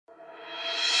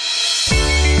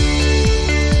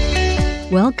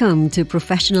Welcome to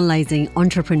Professionalizing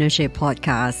Entrepreneurship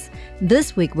podcast.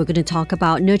 This week, we're going to talk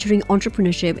about nurturing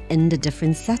entrepreneurship in the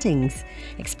different settings,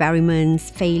 experiments,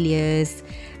 failures.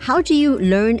 How do you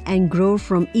learn and grow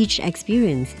from each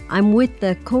experience? I'm with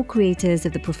the co-creators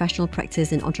of the professional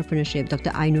practice in entrepreneurship,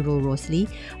 Dr. Ainurul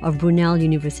Rosli of Brunel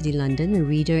University, London, a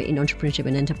reader in entrepreneurship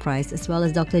and enterprise, as well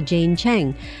as Dr. Jane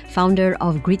Cheng, founder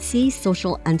of GRITse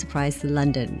Social Enterprise,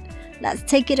 London. Let's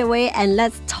take it away and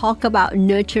let's talk about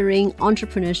nurturing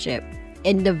entrepreneurship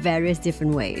in the various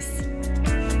different ways.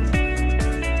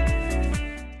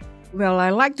 Well, I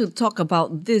like to talk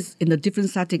about this in a different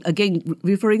setting. Again,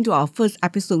 referring to our first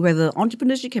episode, whether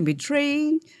entrepreneurship can be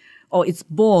trained or it's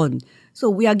born. So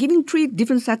we are giving 3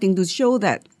 different settings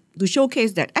to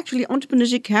showcase that actually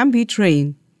entrepreneurship can be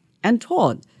trained and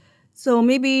taught. So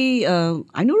maybe,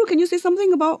 Ainurul, can you say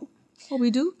something about what we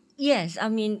do? Yes, I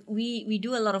mean, we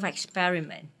do a lot of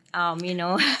experiment,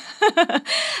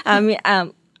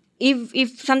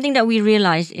 If something that we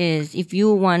realize is if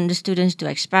you want the students to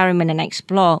experiment and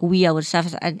explore, we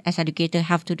ourselves as educators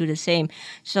have to do the same.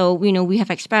 So, we have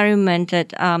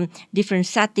experimented different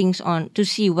settings to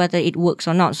see whether it works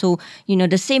or not. So,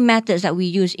 the same methods that we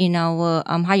use in our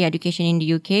higher education in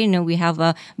the UK, we have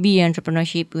a BA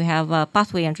entrepreneurship, we have a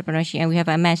pathway entrepreneurship, and we have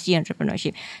a MSc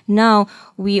entrepreneurship. Now,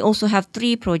 we also have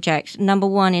 3 projects. Number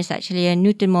 1 is actually a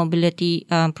Newton Mobility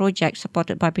project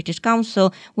supported by British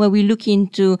Council, where we look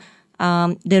into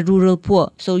the rural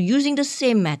poor. So using the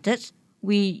same methods,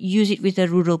 we use it with the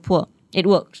rural poor. It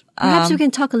works. Perhaps we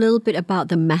can talk a little bit about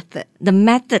the method. The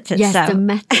method itself. Yes, the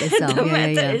method itself. The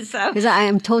method itself. Because I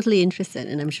am totally interested,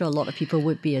 and I'm sure a lot of people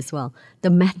would be as well.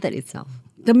 The method itself.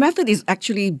 The method is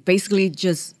actually basically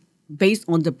just based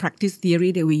on the practice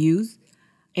theory that we use.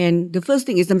 And the first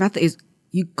thing is the method is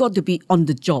you got to be on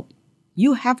the job.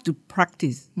 You have to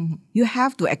practice. Mm-hmm. You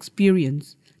have to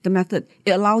experience the method.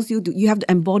 It allows you have to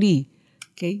embody.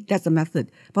 Okay, that's the method.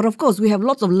 But of course, we have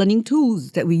lots of learning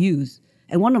tools that we use.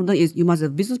 And one of them is you must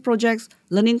have business projects,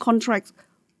 learning contracts.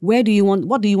 What do you want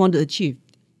to achieve?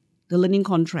 The learning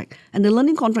contract. And the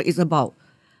learning contract is about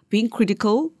being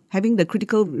critical, having the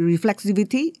critical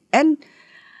reflexivity and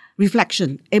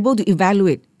reflection, able to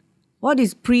evaluate what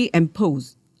is pre and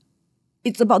post.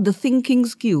 It's about the thinking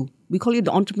skill. We call it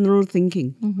the entrepreneurial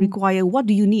thinking. Mm-hmm. Require what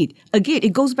do you need? Again,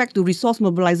 it goes back to resource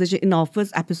mobilization in our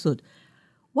first episode.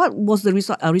 What was the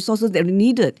resources that we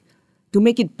needed to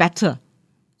make it better?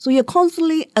 So you're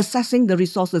constantly assessing the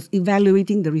resources,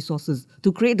 evaluating the resources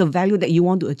to create the value that you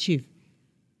want to achieve.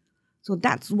 So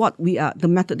that's what the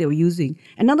method that we're using.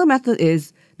 Another method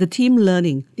is the team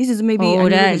learning. This is maybe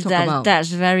that's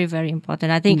very, very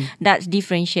important. I think that's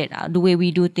differentiate the way we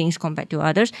do things compared to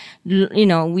others.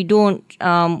 We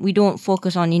don't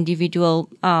focus on individual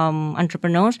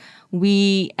entrepreneurs.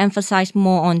 We emphasize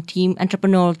more on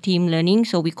entrepreneurial team learning.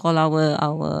 So we call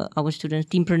our students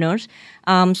teampreneurs.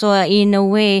 So in a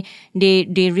way,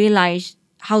 they realize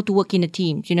how to work in a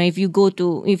team. If you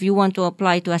want to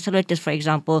apply to accelerators, for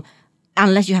example,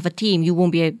 unless you have a team, you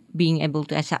won't be being able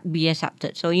to be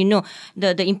accepted. So,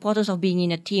 the importance of being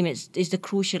in a team is the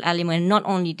crucial element. And not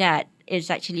only that, it's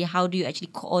actually how do you actually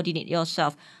coordinate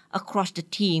yourself across the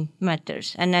team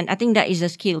matters. And then I think that is a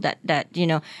skill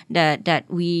that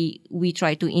we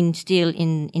try to instill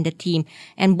in the team.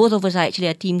 And both of us are actually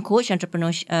a team coach,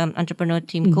 entrepreneur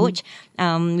team coach.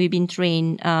 We've been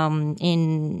trained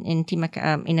in a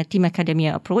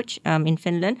Tiimiakatemia approach in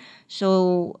Finland.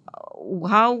 So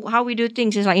how we do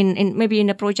things is like maybe in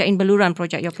the project in Baluran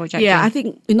project, your project. Yeah, I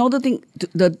think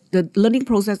the learning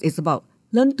process is about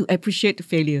learn to appreciate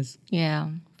failures. Yeah.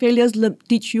 Failures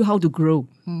teach you how to grow.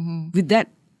 Mm-hmm. With that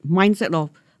mindset of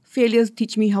failures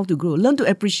teach me how to grow. Learn to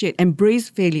appreciate, embrace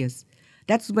failures.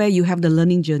 That's where you have the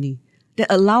learning journey that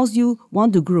allows you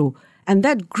want to grow. And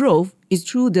that growth is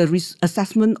through the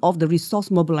assessment of the resource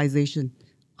mobilization.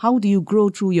 How do you grow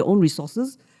through your own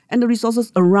resources and the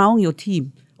resources around your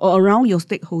team or around your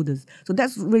stakeholders? So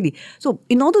that's really... So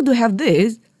in order to have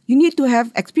this, you need to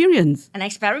have experience. An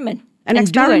experiment. And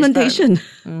experimentation.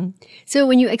 So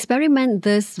when you experiment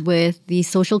this with the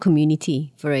social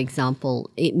community, for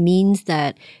example, it means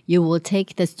that you will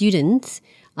take the students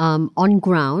on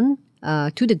ground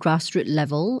to the grassroots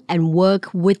level and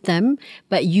work with them,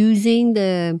 but using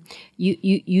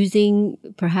using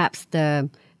perhaps the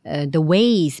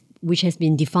ways which has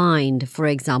been defined, for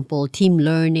example, team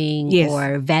learning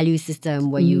or value system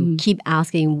where you keep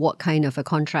asking what kind of a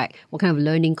contract, what kind of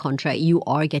learning contract you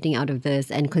are getting out of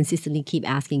this and consistently keep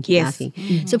asking.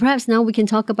 So perhaps now we can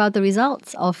talk about the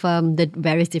results of the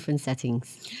various different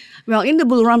settings. Well, in the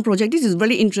Baluran project, this is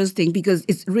really interesting because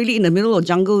it's really in the middle of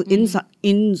jungle in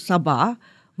Sabah.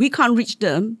 We can't reach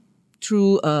them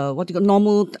through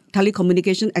normal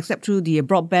telecommunication, except through the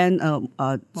broadband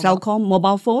Cellcom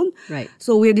mobile phone. Right.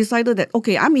 So we decided that,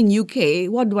 okay, I'm in UK.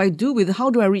 What do I do with it? How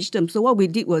do I reach them? So what we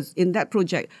did was, in that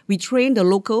project, we trained the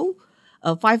local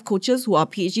 5 coaches who are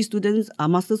PhD students,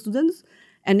 master students,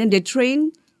 and then they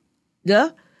train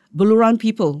the Buluran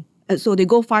people. And so they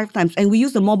go 5 times, and we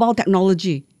use the mobile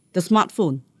technology, the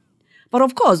smartphone. But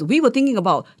of course, we were thinking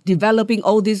about developing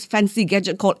all these fancy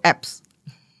gadgets called apps.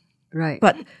 Right.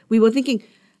 But we were thinking,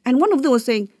 and one of them was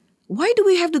saying, why do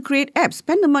we have to create apps?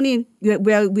 Spend the money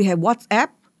where we have WhatsApp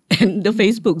and the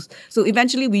Facebooks. So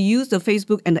eventually we used the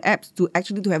Facebook and the apps to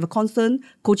have a constant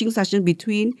coaching session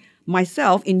between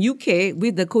myself in UK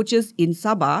with the coaches in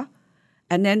Sabah.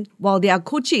 And then while they are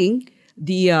coaching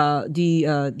the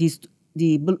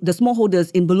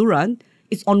smallholders in Buluran,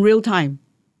 it's on real time.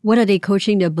 What are they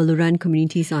coaching the Buluran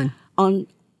communities on?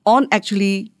 On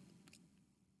actually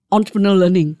entrepreneur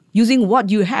learning, using what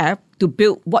you have to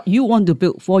build what you want to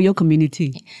build for your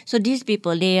community. So these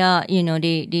people, they are,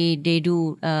 they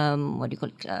do, what do you call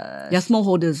it? They're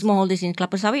smallholders. Smallholders in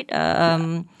kelapa sawit.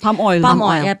 Palm oil.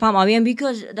 Yeah, palm oil. And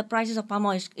because the prices of palm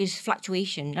oil is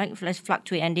fluctuation, right?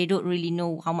 Fluctuate, and they don't really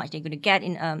know how much they're going to get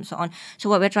in so on. So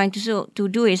what we're trying to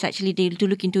do is actually to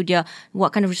look into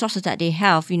what kind of resources that they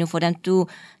have, for them to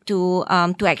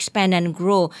expand and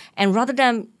grow. And rather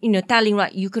than, telling,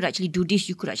 right, you could actually do this,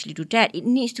 you could actually do that, it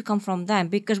needs to come from them,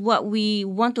 because what we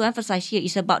want to emphasize here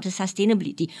is about the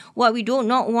sustainability. What we do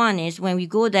not want is when we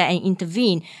go there and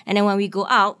intervene, and then when we go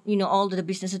out, all the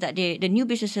businesses the new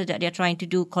businesses that they're trying to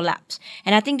do collapse.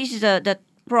 And I think this is the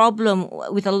problem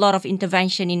with a lot of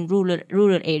intervention in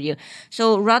rural area.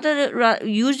 So rather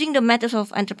using the methods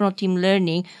of entrepreneurial team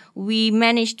learning, we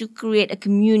managed to create a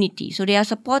community. So they are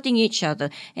supporting each other,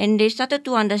 and they started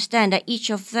to understand that each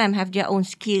of them have their own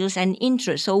skills and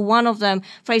interests. So one of them,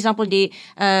 for example, he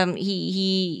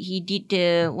did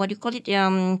what do you call it?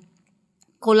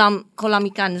 Kolam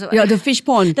ikan. Yeah, the fish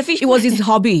pond. It was his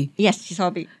hobby. Yes, his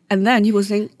hobby. And then he was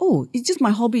saying, "Oh, it's just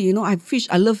my hobby. I fish.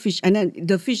 I love fish. And then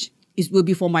the fish will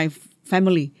be for my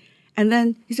family." And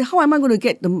then he said, "How am I going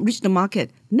to reach the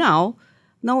market?" Now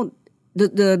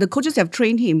the coaches have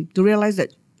trained him to realize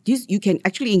that you can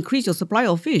actually increase your supply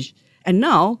of fish. And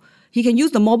now he can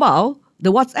use the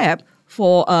WhatsApp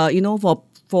for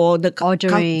for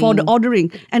the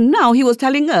ordering. And now he was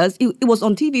telling us, it was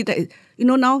on TV that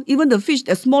now even the fish,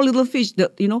 the small little fish,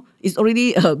 is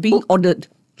already being ordered.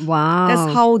 Wow,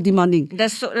 that's how demanding.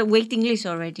 That's a waiting list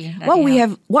already. What we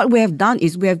have done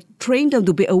is we have trained them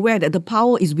to be aware that the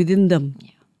power is within them.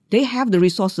 Yeah. They have the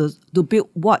resources to build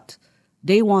what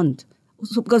they want.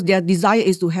 So because their desire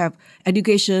is to have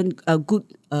education, a good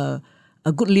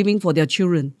living for their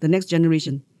children, the next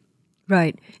generation.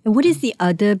 Right. And what is the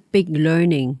other big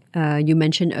learning? You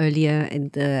mentioned earlier in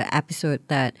the episode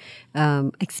that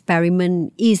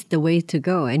experiment is the way to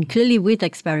go. And clearly with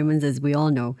experiments, as we all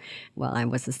know, well, I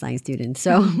was a science student.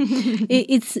 So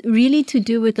it's really to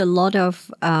do with a lot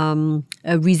of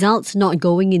results not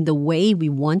going in the way we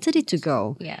wanted it to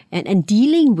go. Yeah. And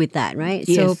dealing with that, right?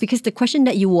 Yes. So because the question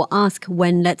that you will ask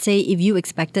when, let's say, if you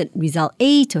expected result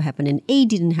A to happen and A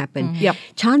didn't happen, Yep.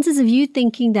 chances of you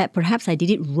thinking that perhaps I did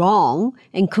it wrong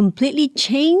and completely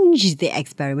change the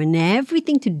experiment and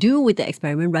everything to do with the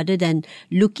experiment, rather than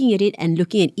looking at it and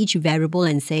looking at each variable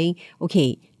and saying,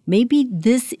 okay, maybe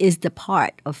this is the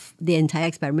part of the entire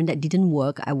experiment that didn't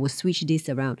work. I will switch this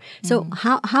around. So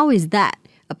how is that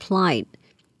applied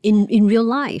in real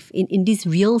life, in these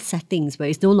real settings where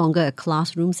it's no longer a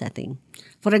classroom setting?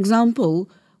 For example,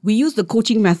 we use the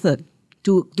coaching method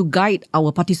to guide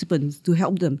our participants, to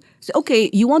help them. Say,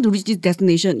 okay, you want to reach this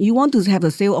destination, you want to have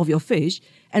a sale of your fish,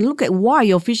 and look at why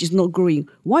your fish is not growing.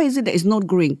 Why is it that it's not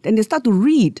growing? Then they start to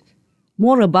read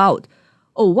more about,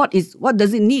 what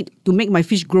does it need to make my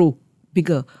fish grow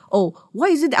bigger? Oh, why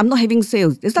is it that I'm not having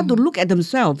sales? They start to look at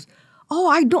themselves. Oh,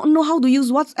 I don't know how to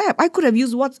use WhatsApp. I could have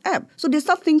used WhatsApp. So they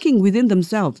start thinking within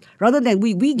themselves, rather than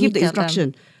we give the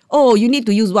instruction. Oh, you need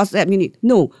to use WhatsApp.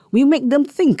 No, we make them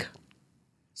think.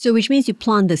 So which means you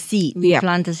plant the seed.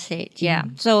 Plant the seed, yeah.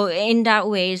 So in that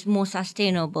way, it's more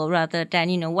sustainable rather than,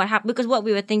 what happened. Because what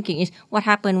we were thinking is what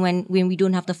happened when we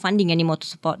don't have the funding anymore to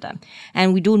support them.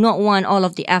 And we do not want all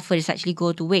of the efforts actually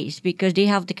go to waste, because they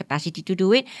have the capacity to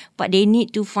do it, but they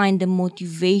need to find the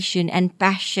motivation and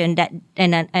passion that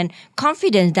and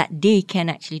confidence that they can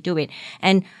actually do it.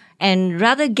 And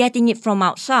rather getting it from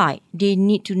outside, they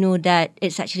need to know that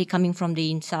it's actually coming from the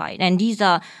inside. And these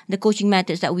are the coaching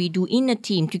methods that we do in a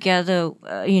team together,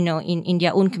 in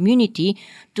their own community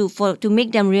to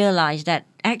make them realize that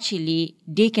actually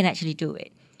they can actually do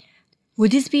it.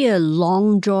 Would this be a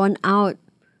long drawn out,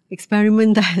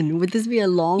 experiment then? Would this be a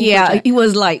long Yeah, project? it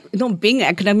was like, being an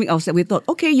academic outside, we thought,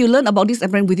 okay, you learn about this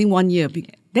experiment within 1 year.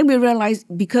 Then we realized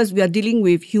because we are dealing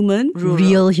with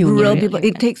Real human. rural people,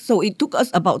 it took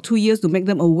us about 2 years to make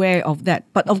them aware of that.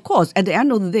 But of course, at the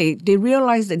end of the day, they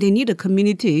realized that they need a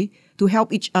community to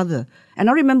help each other. And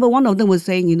I remember one of them was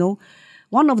saying,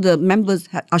 one of the members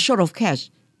are short of cash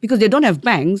because they don't have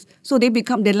banks, so they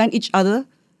lend each other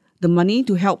the money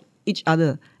to help each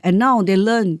other. And now they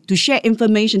learn to share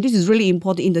information. This is really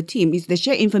important in the team, is they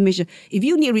share information. If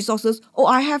you need resources,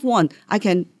 I have one, I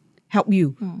can help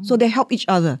you. So they help each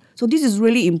other. So this is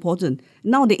really important.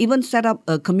 Now they even set up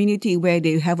a community where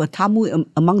they have a tamu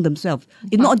among themselves.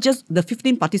 It's not just the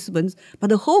 15 participants, but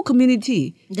the whole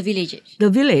community. The villages. The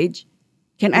village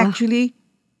can actually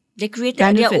They created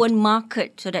benefit. their own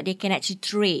market so that they can actually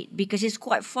trade, because it's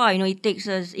quite far.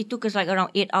 It took us like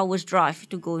around 8 hours drive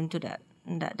to go into that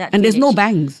And there's no village.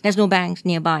 banks. There's no banks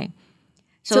nearby.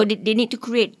 So they need to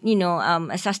create,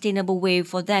 a sustainable way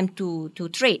for them to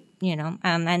trade,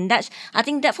 and I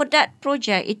think that for that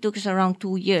project, it took us around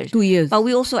 2 years. 2 years. But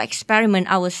we also experiment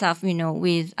ourselves,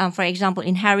 with, for example,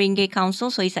 in Haringey Council.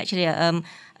 So it's actually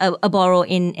a borough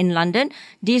in London.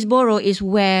 This borough is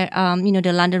where,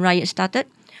 the London riot started.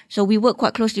 So we work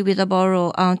quite closely with the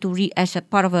borough as a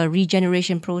part of a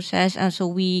regeneration process. And so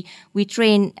we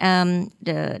train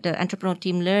the entrepreneur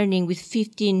team learning with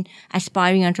 15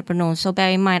 aspiring entrepreneurs. So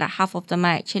bear in mind that half of them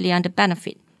are actually under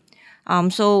benefit.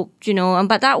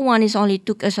 But that one only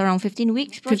took us around 15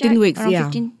 weeks. Project, 15 weeks, around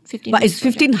yeah. 15 But weeks it's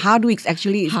 15 hard weeks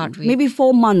actually. Hard weeks. Maybe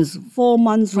 4 months. 4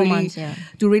 months really. 4 months, yeah.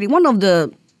 To really, one of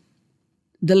the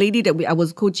lady that I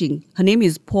was coaching, her name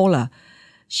is Paula.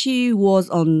 She's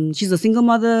a single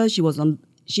mother.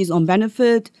 She's on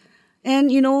benefit.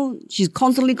 And, she's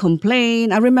constantly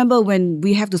complain. I remember when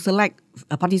we have to select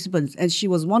participants, and she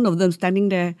was one of them standing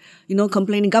there,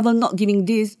 complaining, government not giving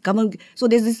this, government. So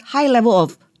there's this high level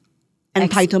of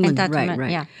entitlement.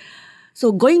 Right. Yeah.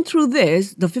 So going through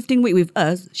this, the 15 week with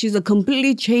us, she's a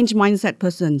completely changed mindset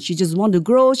person. She just wants to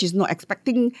grow. She's not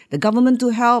expecting the government to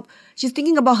help. She's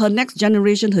thinking about her next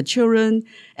generation, her children.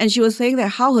 And she was saying that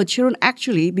how her children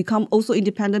actually become also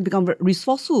independent, become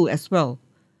resourceful as well.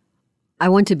 I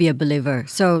want to be a believer.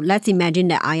 So let's imagine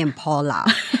that I am Paula.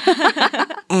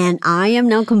 And I am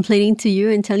now complaining to you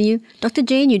and telling you, Dr.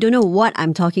 Jane, you don't know what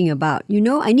I'm talking about.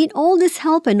 I need all this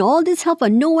help and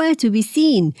nowhere to be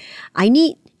seen. I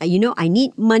need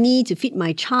money to feed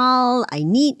my child. I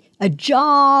need a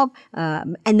job.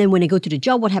 And then when I go to the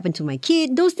job, what happened to my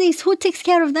kid? Those days, who takes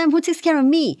care of them? Who takes care of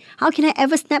me? How can I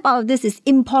ever snap out of this? It's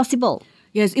impossible.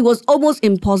 Yes, it was almost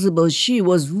impossible. She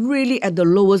was really at the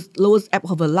lowest ebb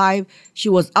of her life. She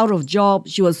was out of job.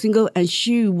 She was single, and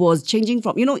she was changing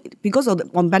from, because of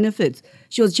on benefits,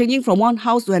 she was changing from one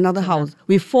house to another house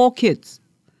with 4 kids.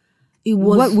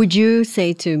 What would you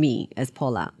say to me as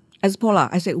Paula? As Paula,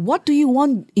 I said, what do you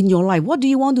want in your life? What do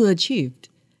you want to achieve?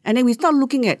 And then we start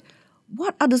looking at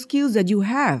what are the skills that you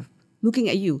have, looking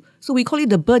at you. So we call it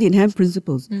the bird in hand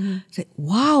principles. Say,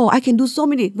 wow, I can do so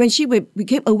many. When she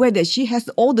became aware that she has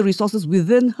all the resources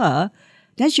within her,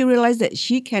 then she realized that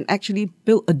she can actually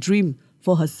build a dream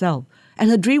for herself.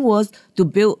 And her dream was to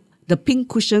build the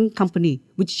PinKushion company,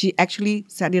 which she actually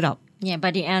set it up. Yeah,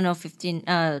 by the end of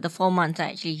the 4 months,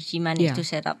 actually, she managed to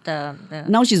set up the...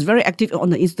 Now she's very active on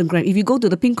the Instagram. If you go to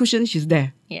the PinKushion, she's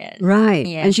there. Yes. Right.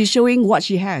 Yeah. And she's showing what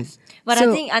she has. But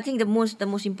I think the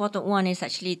most important one is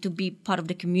actually to be part of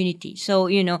the community. So,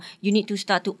 you need to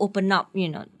start to open up,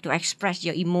 to express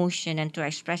your emotion and to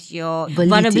express your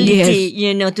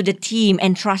vulnerability, to the team,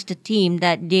 and trust the team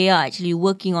that they are actually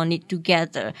working on it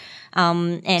together.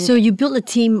 And so you build a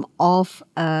team of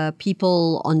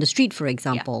people on the street, for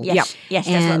example. Yes,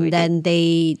 that's what we then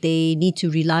they need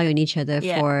to rely on each other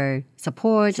for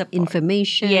support,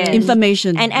 information. Yes.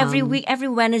 Information. And every week, every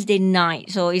Wednesday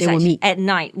night, so it's They will actually meet. at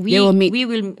night. They will meet. We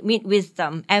will meet with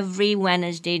them every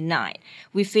Wednesday night.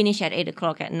 We finish at 8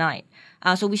 o'clock at night.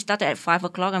 So we started at 5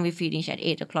 o'clock and we finish at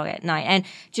 8 o'clock at night. And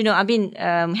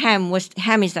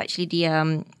Ham is actually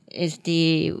the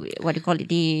what do you call it?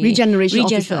 The Regeneration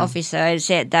officer. I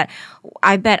said that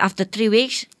I bet after 3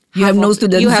 weeks You have no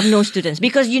students. You have no students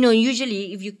because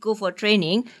usually if you go for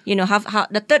training,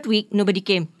 the 3rd week nobody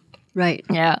came. Right.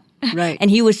 Yeah. Right. And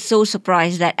he was so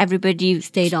surprised that everybody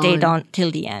stayed on. on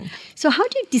till the end. So how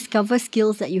do you discover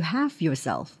skills that you have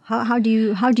yourself? How do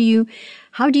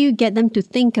you get them to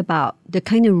think about the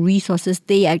kind of resources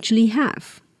they actually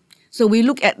have? So we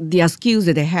look at their skills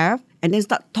that they have and then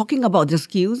start talking about the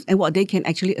skills and what they can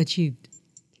actually achieve.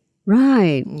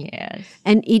 Right. Yes.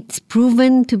 And it's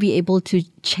proven to be able to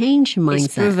change mindset.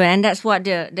 It's proven, and that's what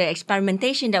the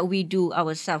experimentation that we do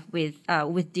ourselves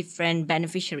with different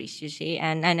beneficiaries, you see.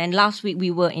 And last week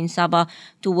we were in Sabah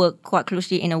to work quite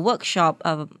closely in a workshop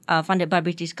funded by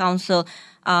British Council,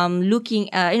 looking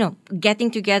getting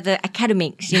together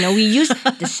academics. We use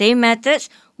the same methods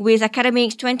with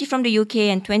academics, 20 from the UK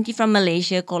and 20 from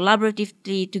Malaysia,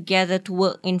 collaboratively together to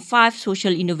work in 5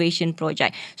 social innovation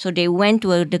projects. So they went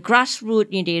to the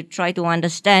grassroots, they try to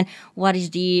understand what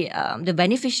is the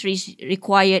beneficiaries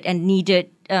required and needed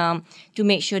to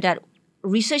make sure that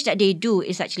research that they do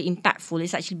is actually impactful,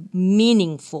 is actually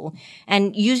meaningful.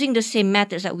 And using the same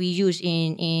methods that we use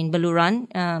in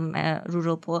Beluran,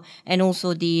 rural poor, and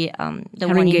also the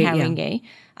one in Haringey.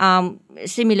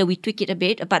 Similar, we tweak it a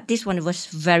bit, but this one was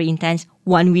very intense,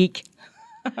 1 week.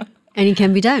 And it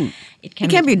can be done. It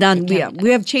can be done.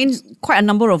 We have changed quite a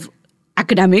number of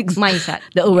academics mindset,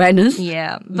 the awareness.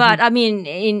 Yeah, but I mean,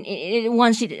 in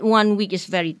 1 week is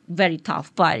very, very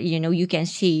tough. But you can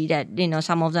see that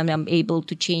some of them are able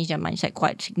to change their mindset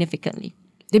quite significantly.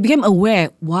 They became aware.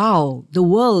 Wow, the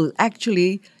world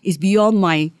actually is beyond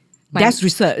my desk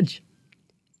research.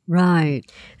 Right.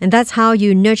 And that's how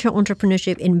you nurture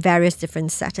entrepreneurship in various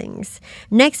different settings.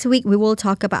 Next week, we will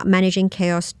talk about managing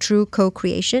chaos through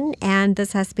co-creation. And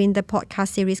this has been the podcast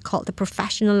series called The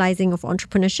Professionalizing of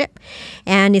Entrepreneurship.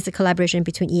 And it's a collaboration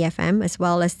between EFM as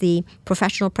well as the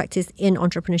Professional Practice in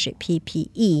Entrepreneurship,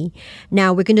 PPE.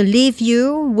 Now, we're going to leave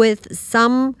you with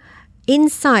some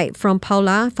insight from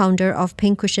Paula, founder of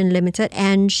PinKushion Ltd.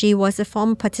 And she was a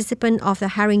former participant of the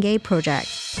Haringey project.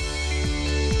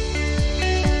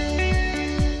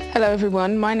 Hello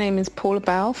everyone, my name is Paula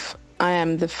Balfe. I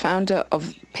am the founder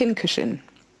of PinKushion.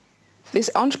 This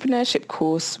entrepreneurship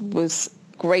course was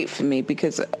great for me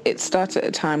because it started at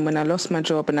a time when I lost my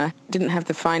job and I didn't have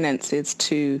the finances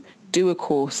to do a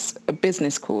course, a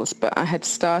business course, but I had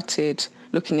started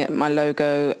looking at my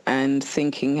logo and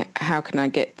thinking, how can I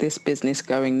get this business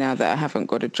going now that I haven't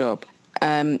got a job?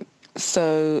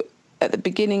 So at the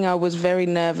beginning I was very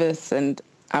nervous and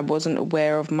I wasn't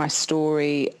aware of my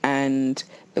story, and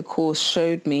the course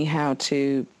showed me how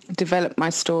to develop my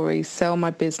story, sell my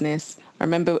business. I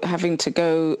remember having to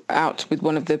go out with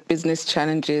one of the business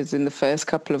challenges in the first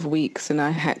couple of weeks, and I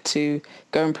had to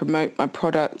go and promote my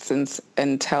products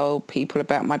and tell people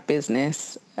about my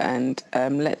business and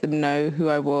let them know who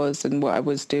I was and what I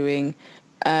was doing.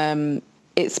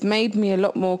 It's made me a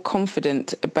lot more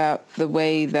confident about the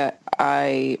way that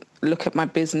I look at my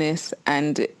business,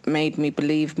 and it made me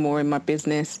believe more in my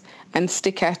business and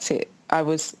stick at it. I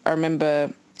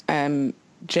remember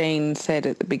Jane said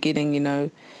at the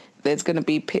beginning, there's going to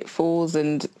be pitfalls,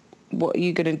 and what are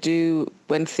you going to do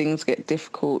when things get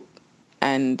difficult?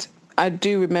 And I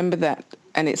do remember that,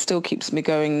 and it still keeps me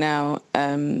going now.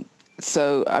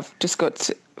 So I've just got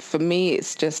to, for me,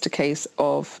 it's just a case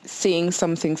of seeing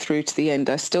something through to the end.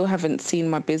 I still haven't seen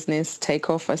my business take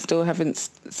off. I still haven't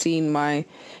seen my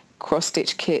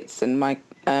cross-stitch kits and my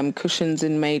cushions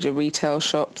in major retail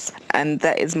shops. And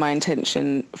that is my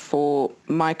intention for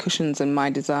my cushions and my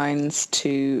designs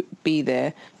to be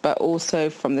there. But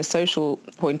also from the social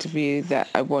point of view, that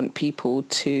I want people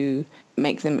to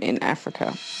make them in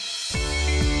Africa.